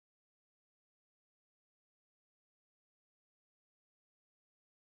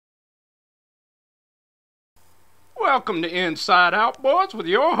Welcome to Inside Outboards with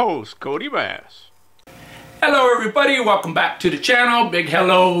your host, kodibass. Hello everybody, welcome back to the channel. Big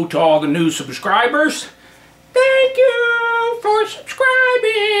hello to all the new subscribers. Thank you for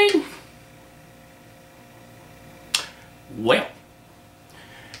subscribing. Well,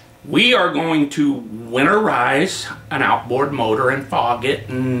 we are going to winterize an outboard motor and fog it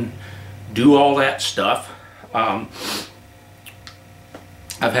and do all that stuff. I've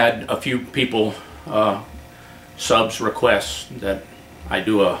had a few people subs requests that I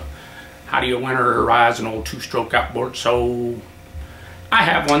do a how do you winterize an old two-stroke outboard, so I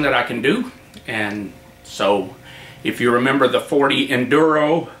have one that I can do. And so if you remember the 40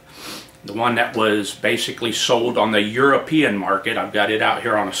 Enduro, the one that was basically sold on the European market, I've got it out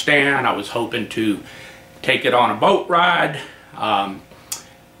here on a stand. I was hoping to take it on a boat ride,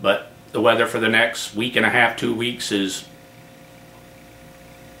 but the weather for the next week and a half, 2 weeks is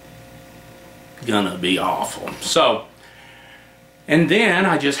gonna be awful. So, and then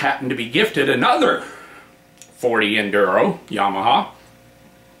I just happened to be gifted another 40 Enduro Yamaha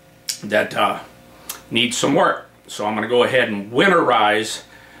that needs some work. So I'm gonna go ahead and winterize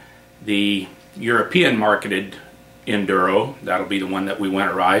the European marketed Enduro. That'll be the one that we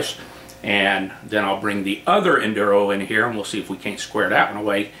winterize. And then I'll bring the other Enduro in here and we'll see if we can't square that one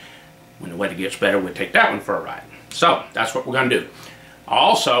away. When the weather gets better, we'll take that one for a ride. So that's what we're gonna do.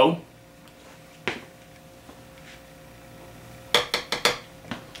 Also,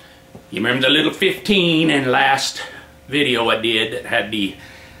 you remember the little 15 in the last video I did that had the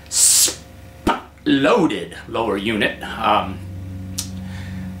loaded lower unit? I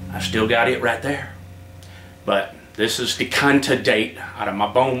still got it right there. But this is the candidate out of my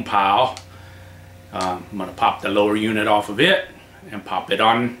bone pile. I'm going to pop the lower unit off of it and pop it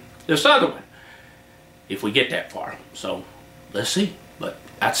on this other one, if we get that far. So let's see. But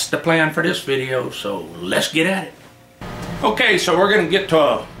that's the plan for this video, so let's get at it. Okay, so we're going to get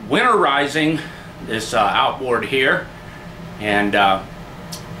to winterizing this outboard here, and I'm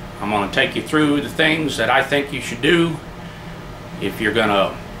going to take you through the things that I think you should do if you're going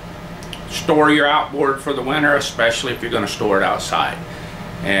to store your outboard for the winter, especially if you're going to store it outside.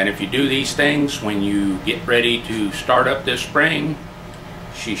 And if you do these things when you get ready to start up this spring,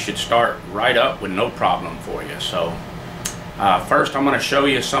 she should start right up with no problem for you. So first I'm going to show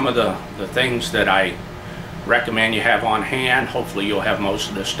you some of the things that I recommend you have on hand. Hopefully you'll have most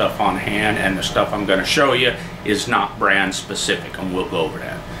of this stuff on hand, and the stuff I'm going to show you is not brand specific, and we'll go over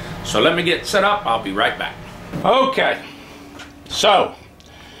that. So let me get set up. I'll be right back. Okay, so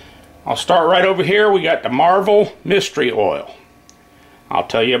I'll start right over here. We got the Marvel Mystery Oil. I'll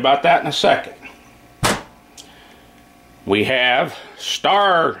tell you about that in a second. We have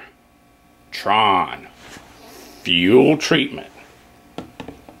Startron Fuel Treatment.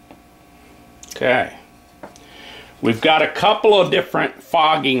 Okay. We've got a couple of different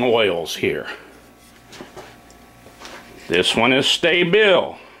fogging oils here. This one is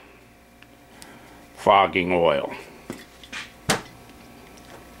Stabil fogging oil.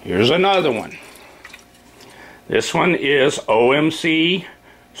 Here's another one. This one is OMC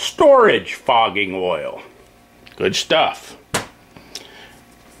storage fogging oil. Good stuff.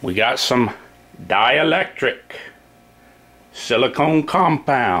 We got some dielectric silicone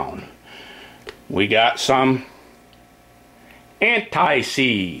compound. We got some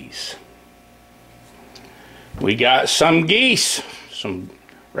anti-seize. We got some grease, some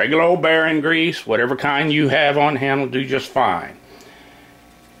regular old bearing grease, whatever kind you have on hand will do just fine.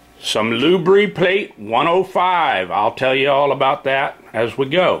 Some Lubriplate 105. I'll tell you all about that as we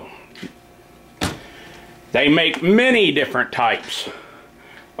go. They make many different types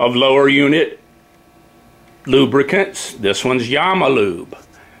of lower unit lubricants. This one's Yamalube.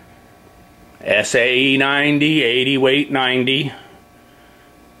 SAE 90, 80 weight 90,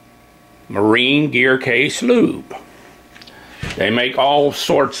 marine gear case lube. They make all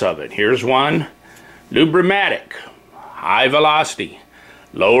sorts of it. Here's one, Lubrimatic, high velocity,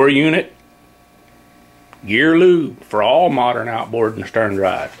 lower unit gear lube for all modern outboard and stern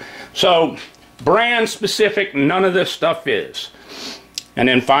drive. So brand specific, none of this stuff is. And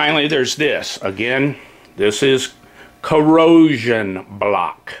then finally there's this. Again, this is corrosion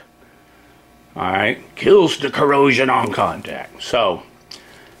block. Alright, kills the corrosion on contact. So,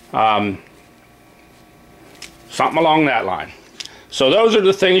 something along that line. So those are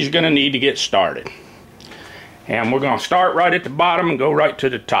the things you're going to need to get started. And we're going to start right at the bottom and go right to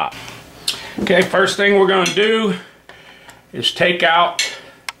the top. Okay, first thing we're going to do is take out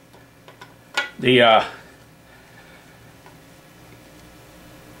the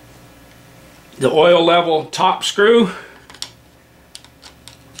oil level top screw.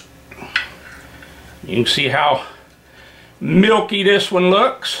 You can see how milky this one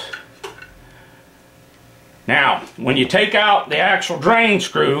looks. Now, when you take out the actual drain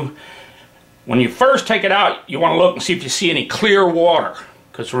screw, when you first take it out, you want to look and see if you see any clear water.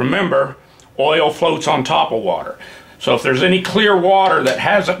 Because remember, oil floats on top of water. So if there's any clear water that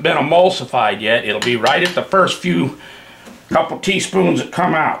hasn't been emulsified yet, it'll be right at the first couple teaspoons that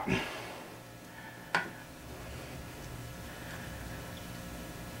come out.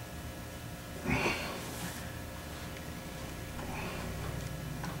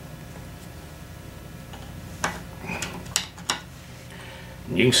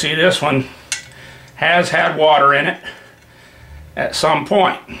 You can see this one has had water in it at some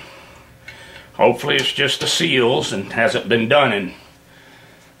point. Hopefully it's just the seals and hasn't been done in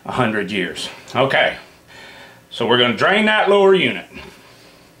 100 years. Okay, so we're going to drain that lower unit.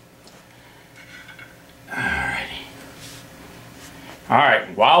 Alrighty.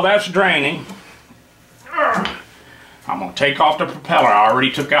 Alright, while that's draining, I'm going to take off the propeller. I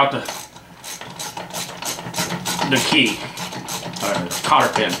already took out the key,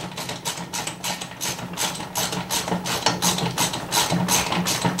 cotter pin.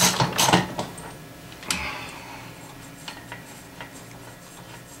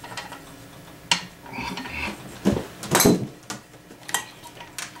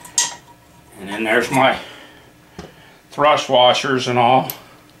 And then there's my thrust washers and all,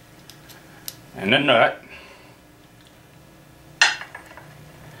 and the nut.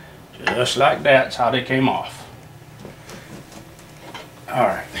 Just like that's how they came off.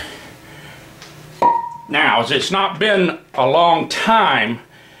 Alright. Now, as it's not been a long time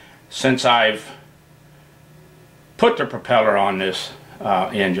since I've put the propeller on this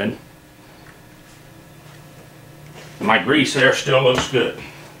engine, my grease there still looks good.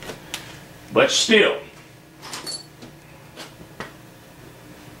 But still,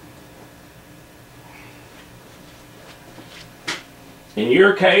 in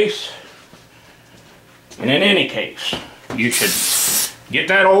your case, and in any case, you should get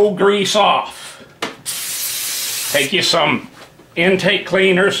that old grease off. Take you some intake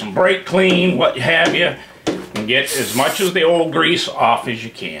cleaner, some brake clean, what have you, and get as much of the old grease off as you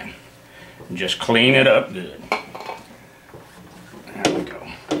can. And just clean it up good. There we go.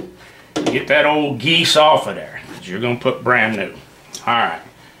 Get that old grease off of there, because you're going to put brand new. Alright,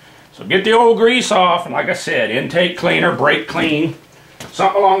 so get the old grease off, and like I said, intake cleaner, brake clean,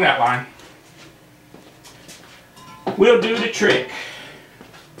 something along that line will do the trick.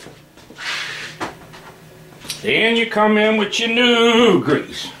 Then you come in with your new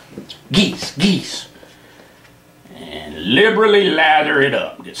grease. Geese. And liberally lather it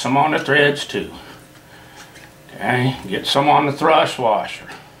up. Get some on the threads too. Okay, get some on the thrust washer.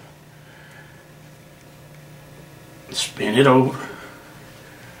 Spin it over.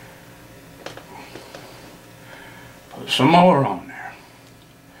 Put some more on there.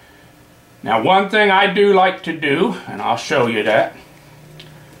 Now, one thing I do like to do, and I'll show you that.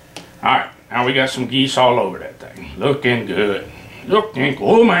 Alright, now we got some geese all over that thing. Looking good. Looking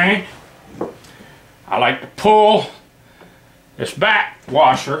cool, man. I like to pull this back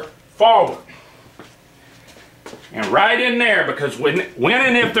washer forward. And right in there, because when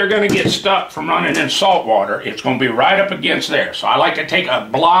and if they're going to get stuck from running in salt water, it's going to be right up against there. So I like to take a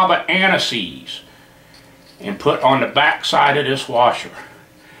blob of anise and put on the back side of this washer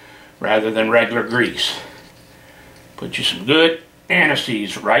rather than regular grease. Put you some good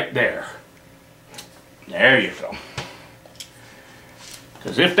anise right there. There you go.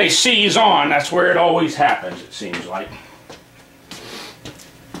 Because if they seize on, that's where it always happens, it seems like.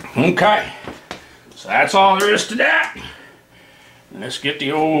 Okay. So that's all there is to that. And let's get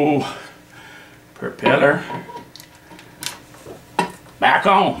the old propeller back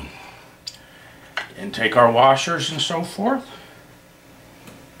on. And take our washers and so forth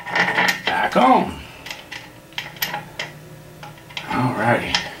back on.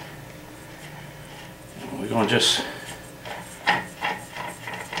 Alrighty. We're going to just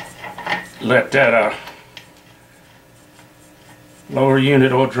let that lower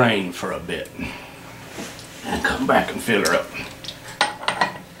unit oil drain for a bit. And come back and fill her up.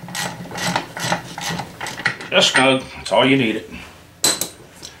 Just snug. That's all you needed.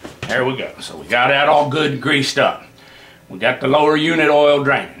 There we go. So we got that all good greased up. We got the lower unit oil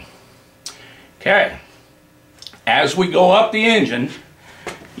draining. Okay. As we go up the engine,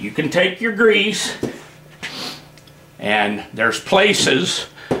 you can take your grease, and there's places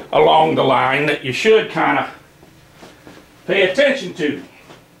along the line that you should kind of pay attention to.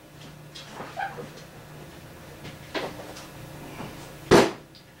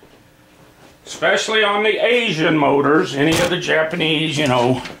 Especially on the Asian motors, any of the Japanese, you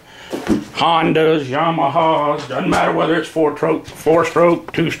know, Hondas, Yamahas, doesn't matter whether it's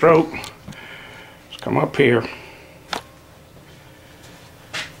four-stroke, two-stroke. Let's come up here.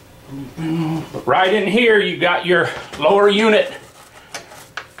 But right in here you got your lower unit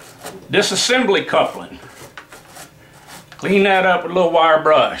disassembly coupling. Clean that up with a little wire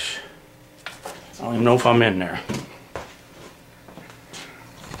brush. I don't even know if I'm in there.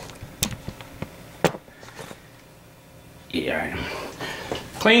 Yeah, I am.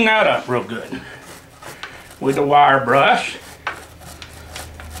 Clean that up real good with the wire brush.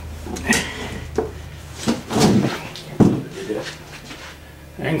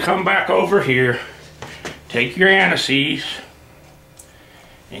 And come back over here, take your anti-seize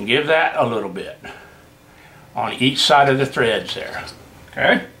and give that a little bit on each side of the threads there.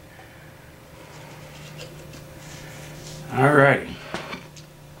 Okay? Alrighty.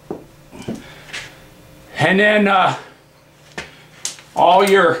 And then all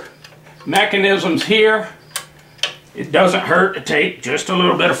your mechanisms here, it doesn't hurt to take just a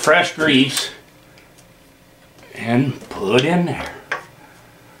little bit of fresh grease and put in there.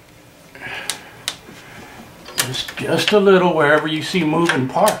 Just a little wherever you see moving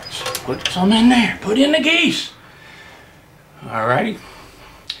parts. Put some in there. Put in the grease. Alrighty.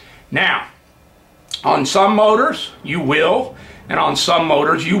 Now, on some motors you will, and on some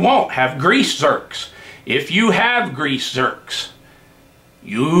motors you won't have grease zerks. If you have grease zerks,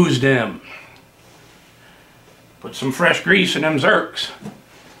 use them. Put some fresh grease in them zerks.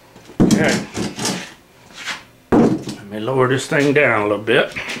 Okay. Let me lower this thing down a little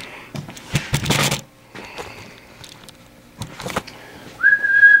bit.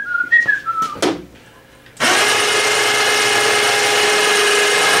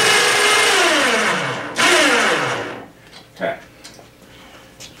 Okay.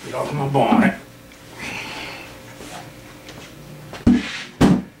 Get off my bonnet.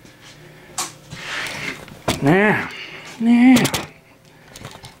 Now,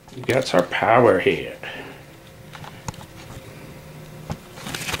 that's our power head.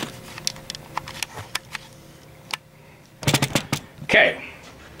 Okay,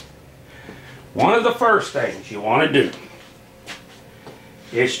 one of the first things you want to do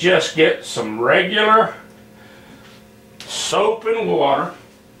is just get some regular soap and water,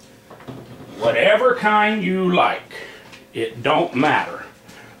 whatever kind you like. It don't matter.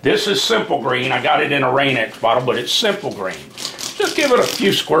 This is simple green. I got it in a Rain-X bottle, but it's simple green. Just give it a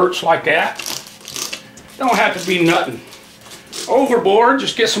few squirts like that. Don't have to be nothing overboard.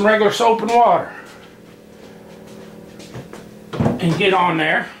 Just get some regular soap and water. And get on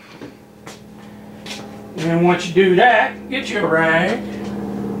there. And then once you do that, get you a rag.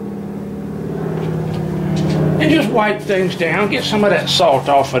 And just wipe things down. Get some of that salt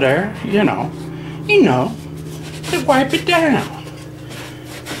off of there. You know. Just wipe it down.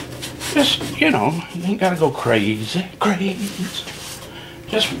 Just, you ain't got to go crazy.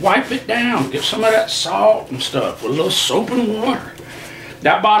 Just wipe it down. Get some of that salt and stuff with a little soap and water.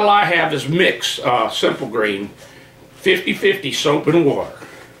 That bottle I have is mixed, simple green, 50-50 soap and water.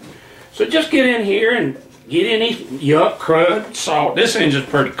 So just get in here and get any yuck, crud, salt. This engine's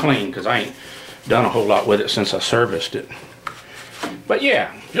pretty clean because I ain't done a whole lot with it since I serviced it. But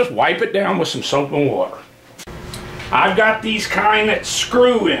yeah, just wipe it down with some soap and water. I've got these kind that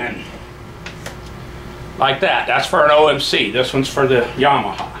screw in. Like that. That's for an OMC. This one's for the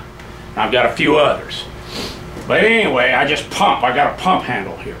Yamaha. I've got a few others. But anyway, I just pump. I got a pump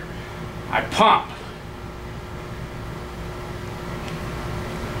handle here. I pump.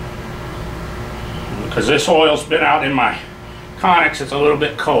 Because this oil's been out in my Conex, it's a little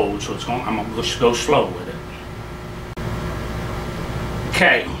bit cold, so I'm going to go slow with it.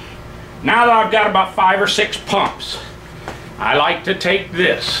 Okay. Now that I've got about 5 or 6 pumps, I like to take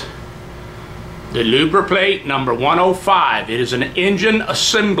this. The Lubriplate number 105. It is an engine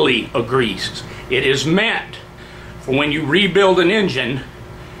assembly grease. It is meant for when you rebuild an engine,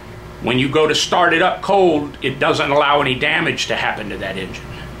 when you go to start it up cold, it doesn't allow any damage to happen to that engine.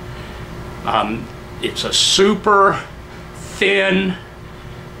 It's a super thin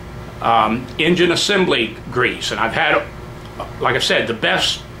engine assembly grease, and I've had, like I said, the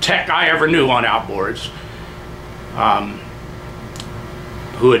best tech I ever knew on outboards,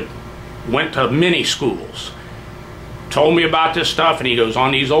 who had went to many schools, told me about this stuff, and he goes,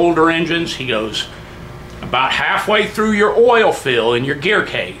 on these older engines, he goes, about halfway through your oil fill in your gear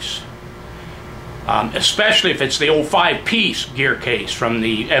case, especially if it's the old 5-piece gear case from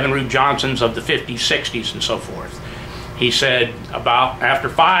the Evinrude Johnsons of the 50s, 60s, and so forth. He said about after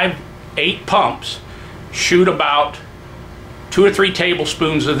 5-8 pumps, shoot about 2 or 3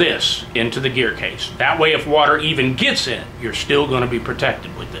 tablespoons of this into the gear case. That way if water even gets in, you're still going to be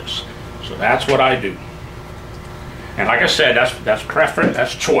protected with this. So that's what I do. And like I said, that's preference,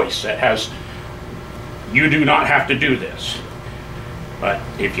 that's choice. That has, you do not have to do this. But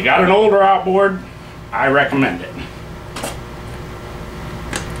if you got an older outboard, I recommend it.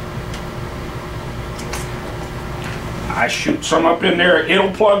 I shoot some up in there,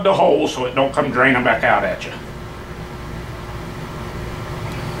 it'll plug the hole so it don't come draining back out at you.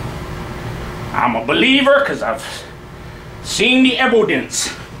 I'm a believer because I've seen the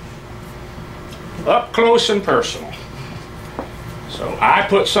evidence up close and personal. So I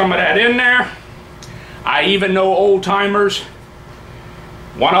put some of that in there. I even know old timers.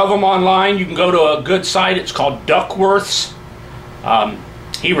 One of them online, you can go to a good site, it's called Duckworth's.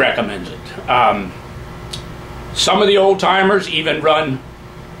 He recommends it. Some of the old timers even run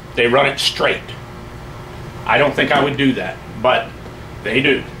it straight. I don't think I would do that, but they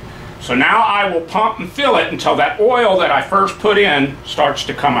do. So now I will pump and fill it until that oil that I first put in starts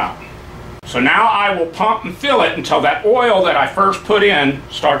to come out. So now I will pump and fill it until that oil that I first put in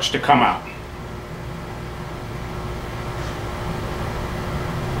starts to come out.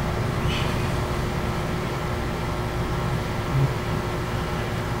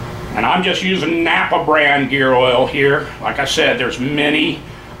 And I'm just using Napa brand gear oil here. Like I said, there's many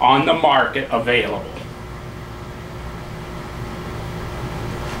on the market available.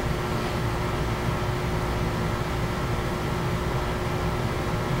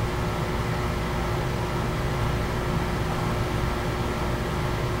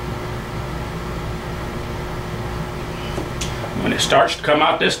 When it starts to come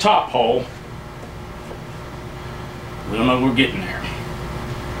out this top hole, we'll know we're getting there.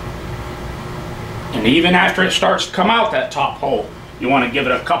 And even after it starts to come out that top hole, you want to give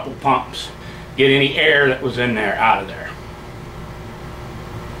it a couple pumps. Get any air that was in there out of there.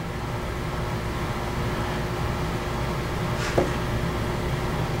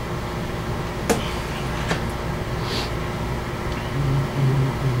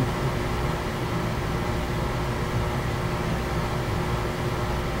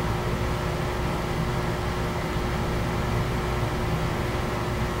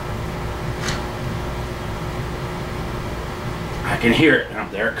 I can hear it now.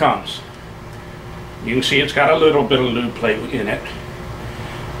 There it comes. You can see it's got a little bit of lube plate in it.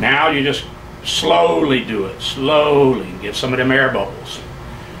 Now you just slowly do it, slowly. Get some of them air bubbles.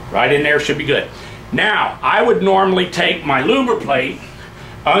 Right in there should be good. Now, I would normally take my luber plate,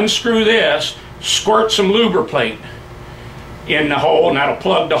 unscrew this, squirt some luber plate in the hole, and that'll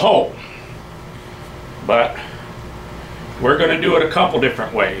plug the hole. But we're going to do it a couple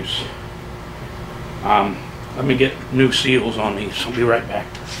different ways. Let me get new seals on these. I'll be right back.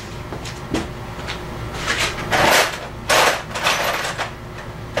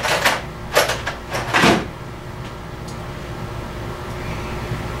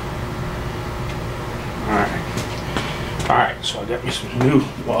 Alright, so I got me some new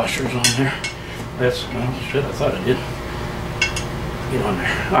washers on there. That's, well, shit, I thought I did. Get on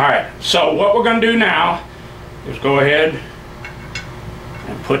there. Alright, so what we're going to do now is go ahead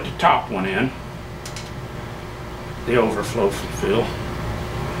and put the top one in. The overflow fill.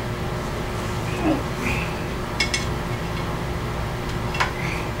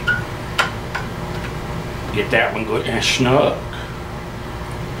 Get that one good and snug.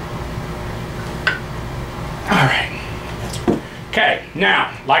 Alright. Okay,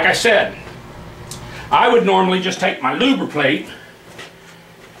 now, like I said, I would normally just take my luber plate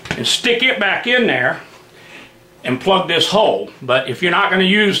and stick it back in there and plug this hole. But if you're not going to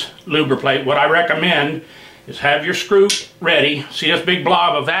use luber plate, what I recommend is have your screw ready. See this big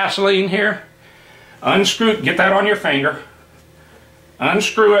blob of Vaseline here? Unscrew it, get that on your finger.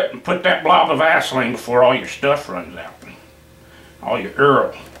 Unscrew it and put that blob of Vaseline before all your stuff runs out. All your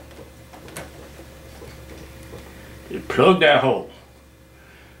Earl. You plug that hole.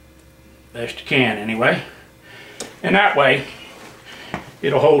 Best you can anyway. And that way,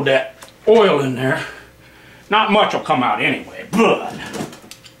 it'll hold that oil in there. Not much will come out anyway, but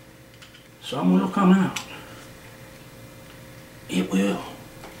some will come out. It will.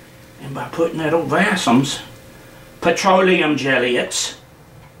 And by putting that old Vasem's petroleum jelly,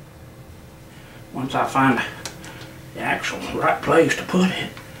 once I find the actual right place to put it,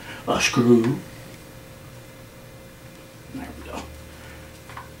 a screw. There we go.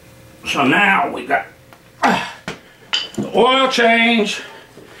 So now we got the oil change.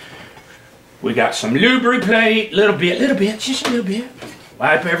 We got some lubricant plate, little bit, just a little bit.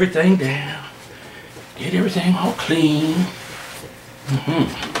 Wipe everything down. Get everything all clean.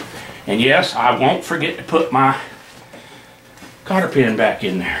 And yes, I won't forget to put my cotter pin back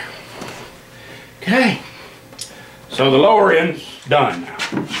in there. Okay, so the lower end's done now.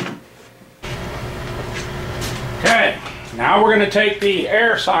 Okay, now we're going to take the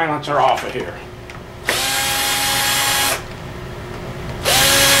air silencer off of here.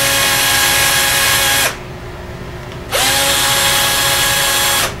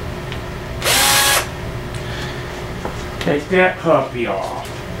 Take that puppy off.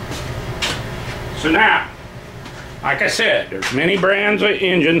 So now, like I said, there's many brands of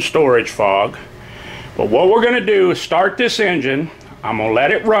engine storage fog. But what we're going to do is start this engine. I'm going to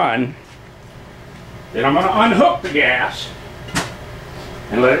let it run. Then I'm going to unhook the gas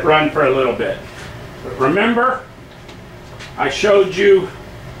and let it run for a little bit. But remember, I showed you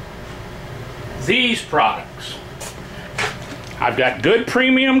these products. I've got good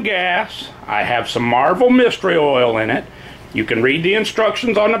premium gas. I have some Marvel mystery oil in it. You can read the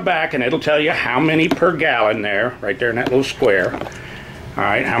instructions on the back and it'll tell you how many per gallon there, right there in that little square.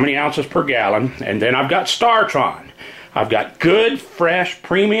 Alright, how many ounces per gallon. And then I've got Startron. I've got good, fresh,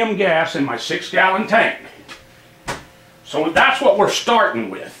 premium gas in my 6-gallon tank. So that's what we're starting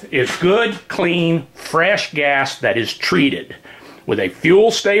with, is good, clean, fresh gas that is treated with a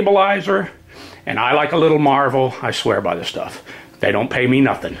fuel stabilizer. And I like a little Marvel. I swear by this stuff. They don't pay me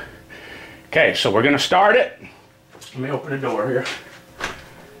nothing. Okay, so we're going to start it. Let me open the door here.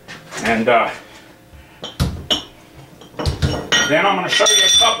 And then I'm going to show you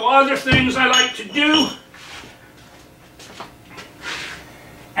a couple other things I like to do.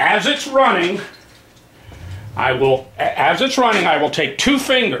 As it's running, I will take 2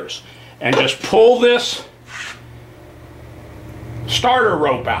 fingers and just pull this starter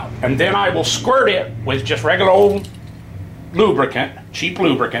rope out, and then I will squirt it with just regular old lubricant, cheap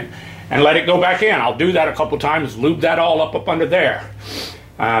lubricant, and let it go back in. I'll do that a couple times, lube that all up under there.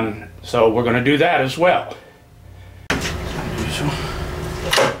 So we're going to do that as well.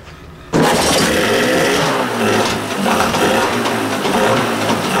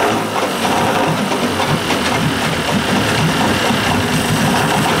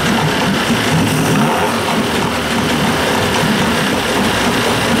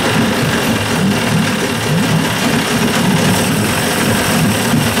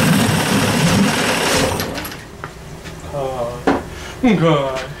 Oh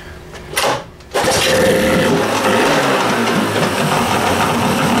God.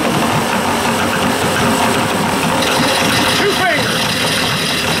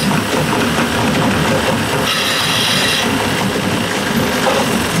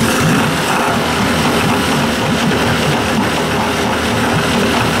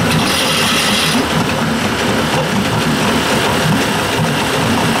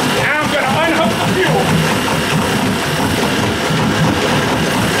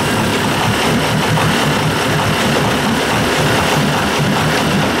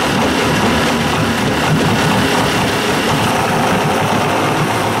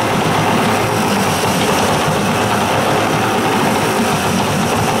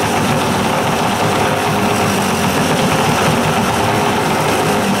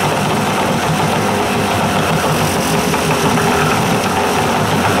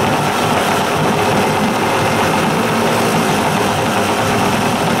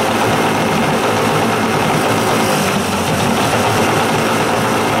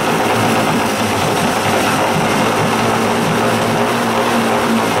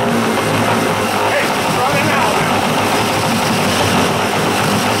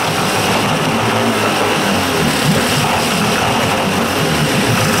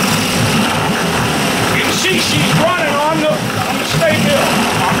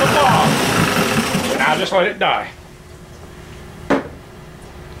 Just let it die.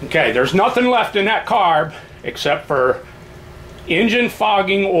 Okay, there's nothing left in that carb except for engine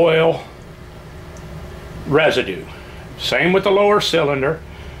fogging oil residue. Same with the lower cylinder.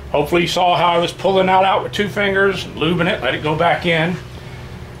 Hopefully you saw how I was pulling that out with 2 fingers, lubing it, let it go back in.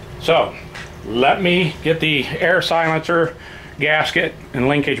 So let me get the air silencer gasket and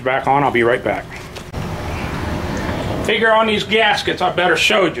linkage back on. I'll be right back. Figure on these gaskets I better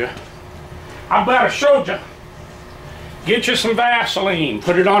showed you. Get you some Vaseline,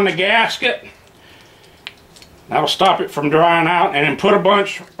 put it on the gasket. That'll stop it from drying out, and then put a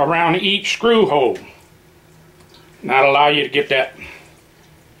bunch around each screw hole. And that'll allow you to get that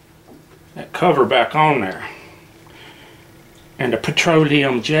cover back on there. And the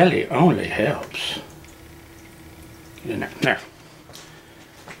petroleum jelly only helps. Get in there. There.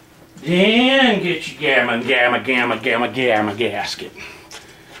 Then get your gamma gasket.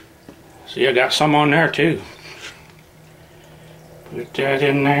 See, I got some on there too. Put that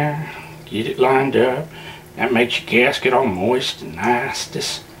in there, get it lined up. That makes your gasket all moist and nice.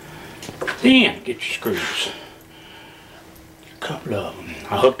 Then get your screws. A couple of them.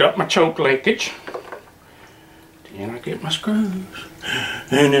 I hooked up my choke linkage to And I get my screws.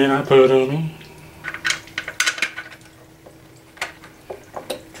 And then I put them in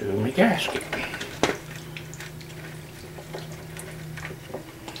to my gasket.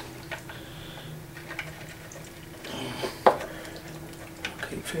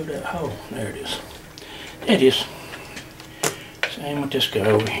 Can't feel that hole. There it is. There it is. Same with this guy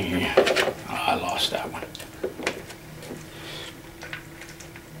over here. Oh, I lost that one.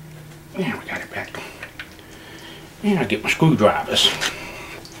 Yeah, we got it back. And I get my screwdrivers.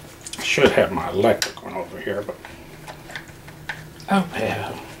 I should have my electric one over here, but oh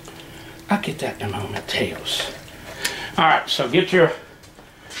hell. I'll get that in a moment, tails. Alright, so get your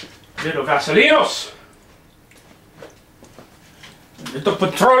little vaselinos. Little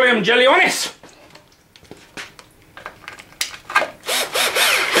petroleum jellyones.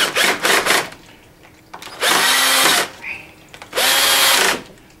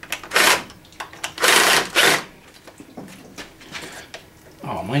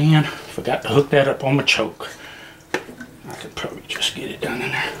 Oh man, forgot to hook that up on my choke. I could probably just get it down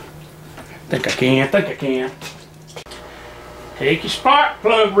in there. Think I can. Take your spark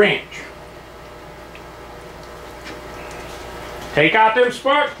plug wrench. Take out them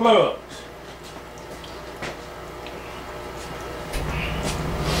spark plugs.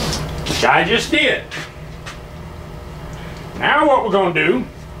 Which I just did. Now what we're going to do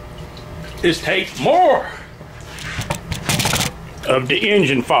is take more of the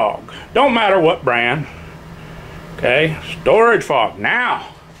engine fog. Don't matter what brand. Okay, storage fog.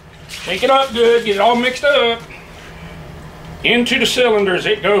 Now, shake it up good, get it all mixed up. Into the cylinders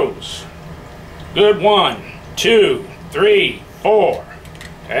it goes. Good, 1, 2, 3, 4.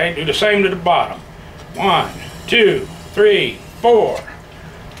 Okay, do the same to the bottom. 1, 2, 3, 4.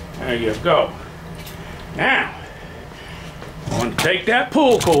 There you go. Now, I want to take that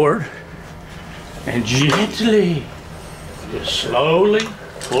pull cord and gently, just slowly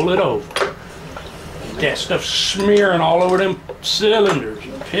pull it over. That stuff smearing all over them cylinders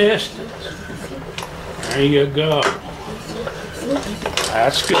and pistons. There you go.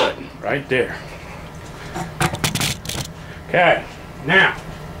 That's good, right there. Okay, now,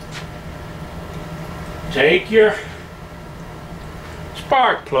 take your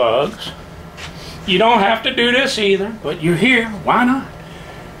spark plugs. You don't have to do this either, but you're here, why not?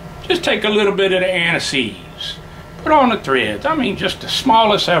 Just take a little bit of the anise. Put on the threads. I mean, just the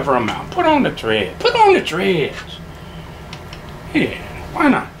smallest ever amount. Put on the thread. Put on the threads. Yeah, why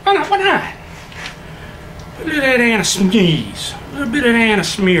not? Why not? Why not? Put a little of that anise sneeze. A little bit of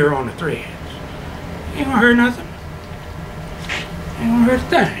anise smear on the threads. Ain't gonna hurt nothing. Ain't gonna hurt a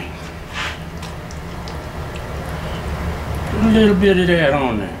thing. Put a little bit of that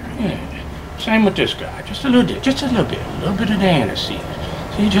on there. Yeah. Same with this guy. Just a little bit. Just a little bit. A little bit of the anise seed.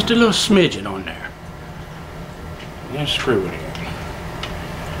 See, just a little smidgen on there. And screw it in.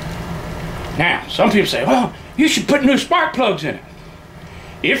 Now, some people say, well, you should put new spark plugs in it.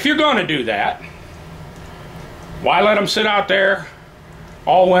 If you're going to do that, why let them sit out there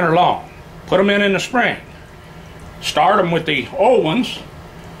all winter long? Put them in the spring. Start them with the old ones.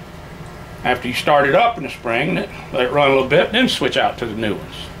 After you start it up in the spring, let it run a little bit, then switch out to the new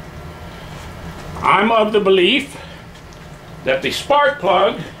ones. I'm of the belief that the spark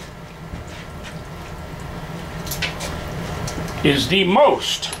plug is the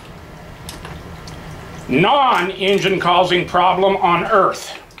most non-engine causing problem on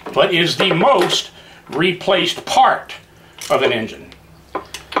earth, but is the most replaced part of an engine.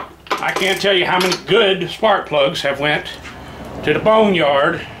 I can't tell you how many good spark plugs have went to the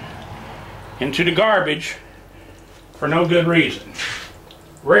boneyard, into the garbage, for no good reason.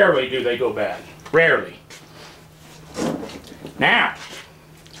 Rarely do they go bad. Rarely. Now,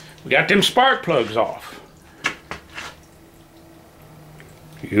 we got them spark plugs off.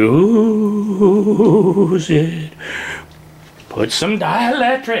 Use it. Put some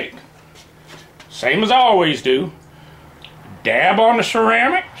dielectric. Same as I always do. Dab on the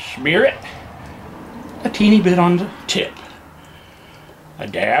ceramic, smear it a teeny bit on the tip. A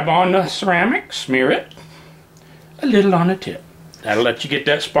dab on the ceramic, smear it a little on the tip. That'll let you get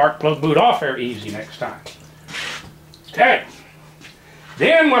that spark plug boot off there easy next time. Okay.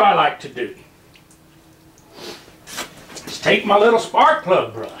 Then what I like to do is take my little spark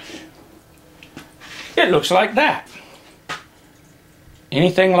plug brush. It looks like that.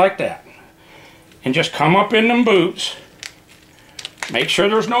 Anything like that. And just come up in them boots. Make sure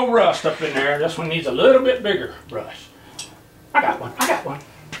there's no rust up in there. This one needs a little bit bigger brush. I got one.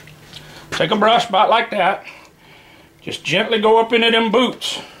 Take a brush about like that. Just gently go up into them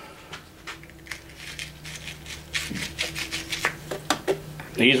boots.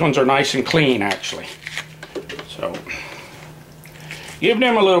 These ones are nice and clean actually. So So give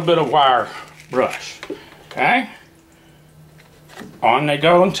them a little bit of wire brush. Okay? On they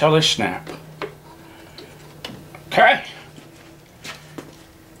go until they snap. Okay?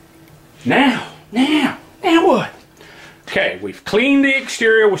 Now what? Okay, we've cleaned the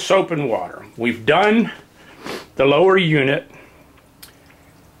exterior with soap and water. We've done the lower unit.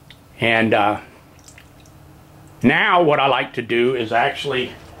 And now what I like to do is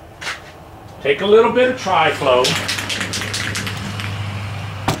actually take a little bit of Tri-Flow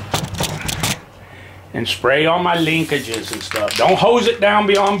and spray on my linkages and stuff. Don't hose it down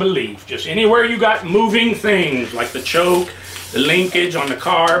beyond belief. Just anywhere you got moving things like the choke, the linkage on the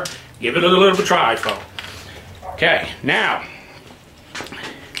carb, give it a little bit of Tri-Flow. Okay, now,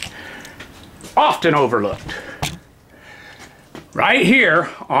 often overlooked. Right here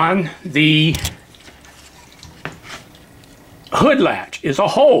on the hood latch is a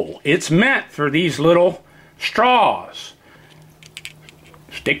hole. It's meant for these little straws.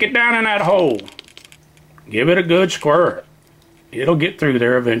 Stick it down in that hole. Give it a good squirt. It'll get through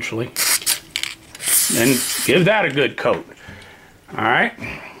there eventually. And give that a good coat. Alright?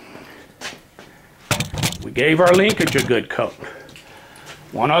 We gave our linkage a good coat.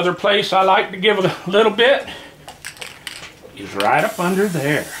 One other place I like to give a little bit is right up under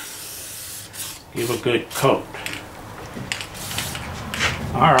there. Give a good coat.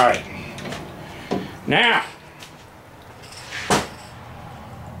 Alright. Now,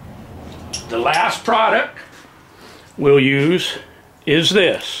 the last product we'll use is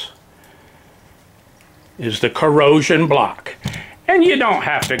this. Is the corrosion block. And you don't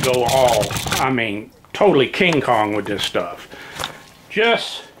have to go all, totally King Kong with this stuff.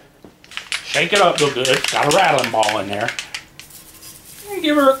 Just shake it up real good. Got a rattling ball in there. And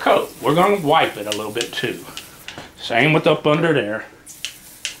give her a coat. We're going to wipe it a little bit too. Same with up under there.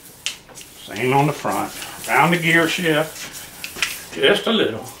 Same on the front. Around the gear shift. Just a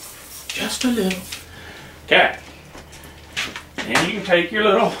little. Just a little. Okay. Then you can take your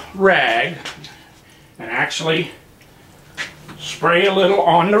little rag and actually spray a little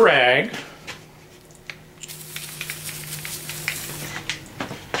on the rag.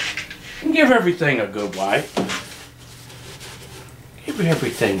 And give everything a good wipe. Give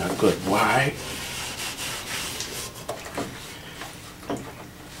everything a good wipe.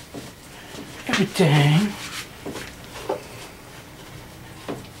 Everything.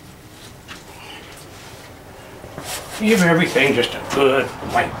 Give everything just a good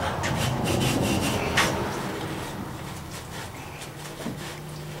wipe.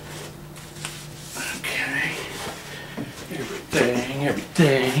 Okay.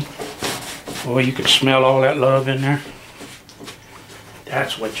 Everything. Boy, you can smell all that love in there.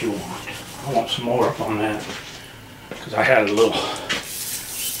 That's what you want. I want some more up on that. Because I had a little...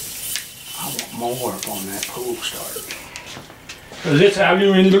 I want more up on that pool starter. Because it's out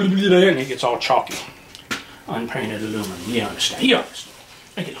here and it gets all chalky. Unpainted aluminum. You understand? You understand.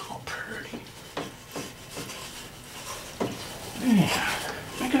 Make it look all pretty. Yeah.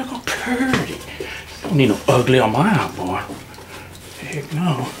 Make it look all pretty. Don't need no ugly on my outboard. Heck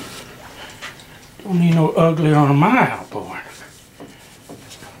no. Don't need no ugly on my outboard.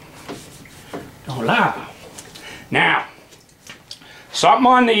 Don't lie. Now, something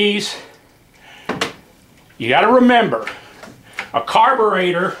on these, you got to remember, a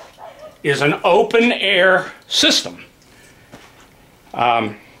carburetor is an open air system.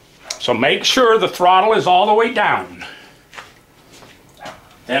 So make sure the throttle is all the way down.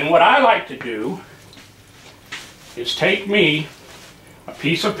 Then what I like to do is take me a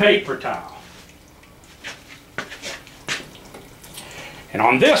piece of paper towel. And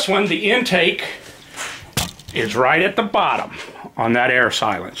on this one, the intake is right at the bottom on that air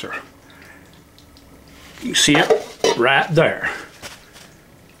silencer. You see it right there.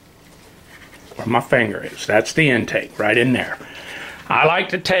 Where my finger is. That's the intake right in there. I like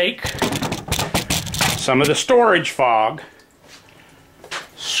to take some of the storage fog,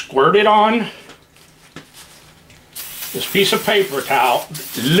 squirt it on this piece of paper towel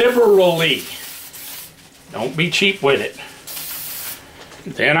liberally. Don't be cheap with it.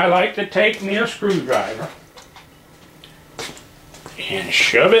 Then I like to take me a screwdriver and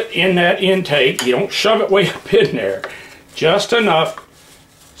shove it in that intake. You don't shove it way up in there. Just enough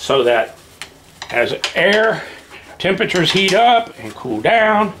so that as air temperatures heat up and cool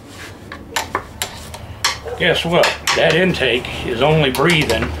down, guess what? That intake is only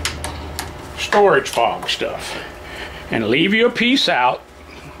breathing storage fog stuff. And leave you a piece out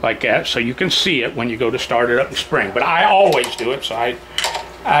like that so you can see it when you go to start it up in spring. But I always do it, so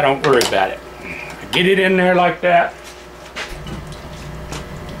I don't worry about it. I get it in there like that.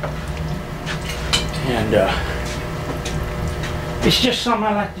 And It's just something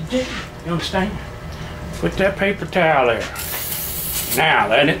I like to do. You understand? Put that paper towel there. Now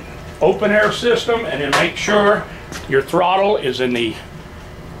let it open air system, and then make sure your throttle is in the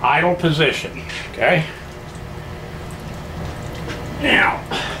idle position. Okay? Now,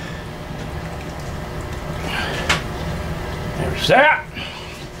 there's that.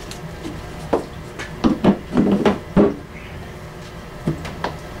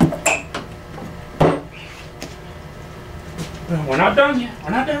 We're not done yet.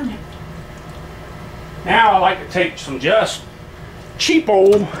 We're not done yet. Now I like to take some just cheap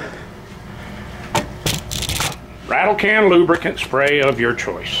old rattle can lubricant spray of your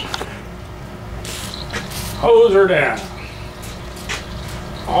choice. Hose her down.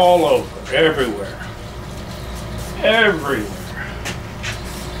 All over, everywhere. Everywhere.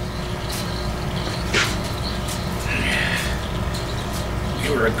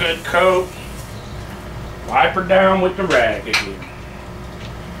 Give her a good coat. Wipe her down with the rag again.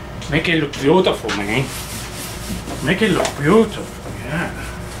 Make it look beautiful, man. Make it look beautiful, yeah.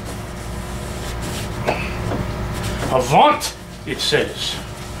 Avant, it says.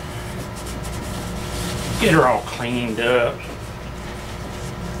 Get her all cleaned up.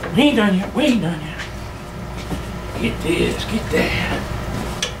 We ain't done yet, we ain't done yet. Get this, get that.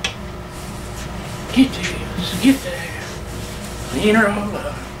 Get this, get that. Clean her all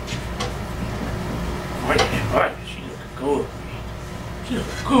up. Oh yeah, oh, she looking good. She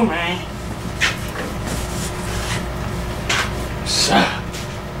looking good, man. So.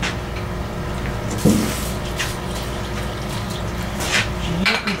 She's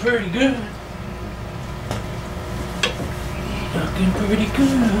looking pretty good. Looking pretty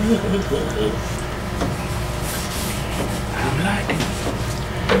good. I'm liking it.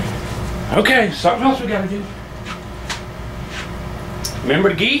 Okay, something else we gotta do. Remember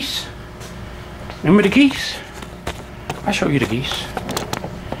the geese? Remember the geese? I'll show you the geese.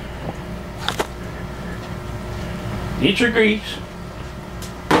 Get your grease.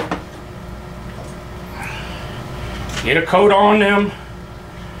 Get a coat on them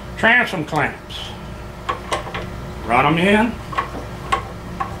transom clamps. Run them in.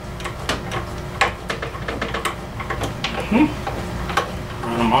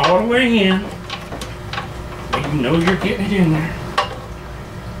 Run them all the way in. You know you're getting it in there.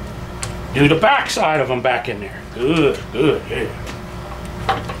 Do the back side of them back in there. Good, good, yeah.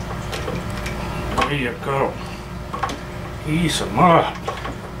 There you go. Ease them up.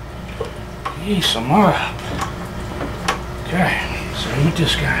 Ease them up. Okay, same with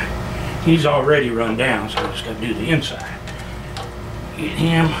this guy. He's already run down, so I just got to do the inside. Get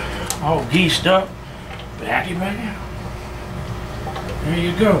him all geesed up. Back it back out. There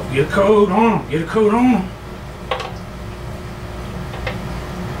you go. Get a coat on him. Get a coat on him.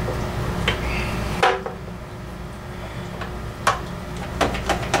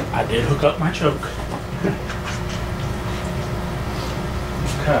 I did hook up my choke.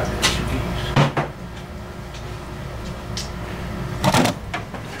 Okay, there's your geese.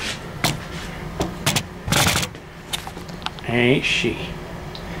 Ain't she?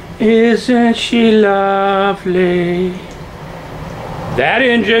 Isn't she lovely? That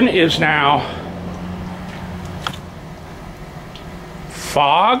engine is now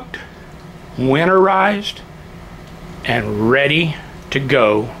fogged, winterized, and ready to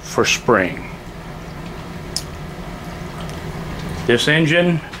go for spring. This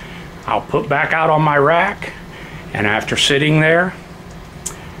engine I'll put back out on my rack, and after sitting there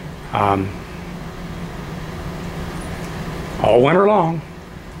all winter long,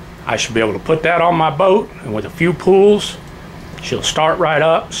 I should be able to put that on my boat, and with a few pulls she'll start right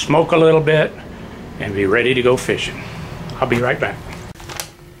up, smoke a little bit, and be ready to go fishing. I'll be right back.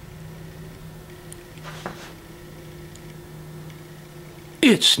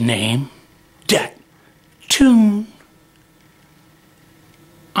 It's name that tune.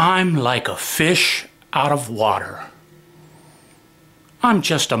 I'm like a fish out of water. I'm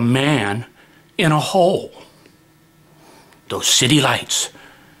just a man in a hole. Those city lights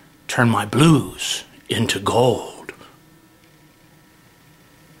turn my blues into gold.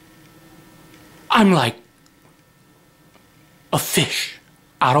 I'm like a fish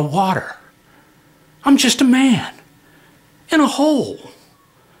out of water. I'm just a man in a hole.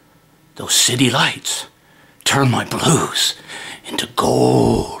 Those city lights turn my blues into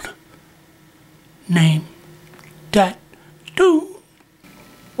gold. Name that tune.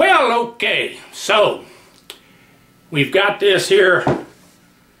 Well, okay, so we've got this here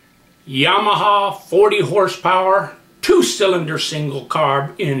Yamaha 40 horsepower, 2-cylinder single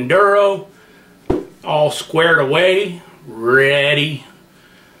carb enduro, all squared away, ready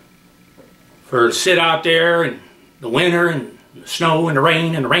for sit out there in the winter and The snow and the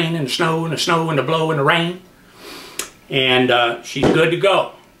rain and the rain and the snow and the snow and the blow and the rain. And she's good to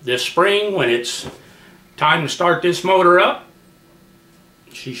go. This spring, when it's time to start this motor up,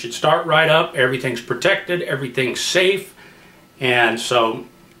 she should start right up. Everything's protected, everything's safe. And so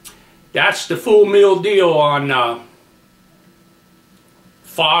that's the full meal deal on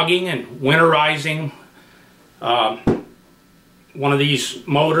fogging and winterizing one of these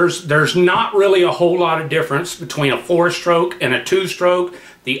motors. There's not really a whole lot of difference between a 4-stroke and a 2-stroke.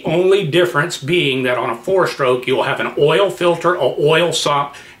 The only difference being that on a 4-stroke you'll have an oil filter, an oil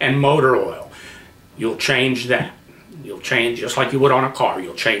sump, and motor oil. You'll change that. You'll change just like you would on a car.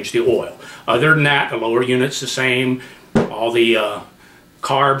 You'll change the oil. Other than that, the lower unit's the same. All the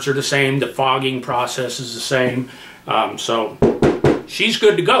carbs are the same. The fogging process is the same. So she's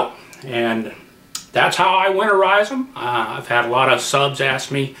good to go. And that's how I winterize them. I've had a lot of subs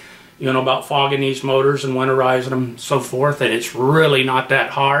ask me, you know, about fogging these motors and winterizing them and so forth, and it's really not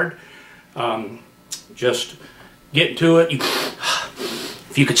that hard. Just get to it.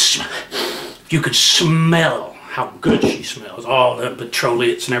 If you could smell how good she smells, all the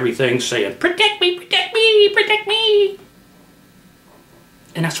petroleates and everything saying, "Protect me, protect me, protect me."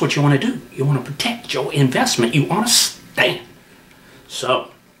 And that's what you want to do. You want to protect your investment. You want to stand.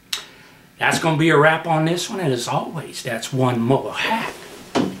 So that's going to be a wrap on this one, and as always, that's one more hack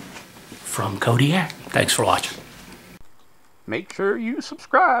from Kodiak. Thanks for watching. Make sure you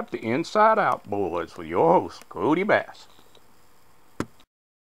subscribe to Inside Outboards with your host, Cody Bass.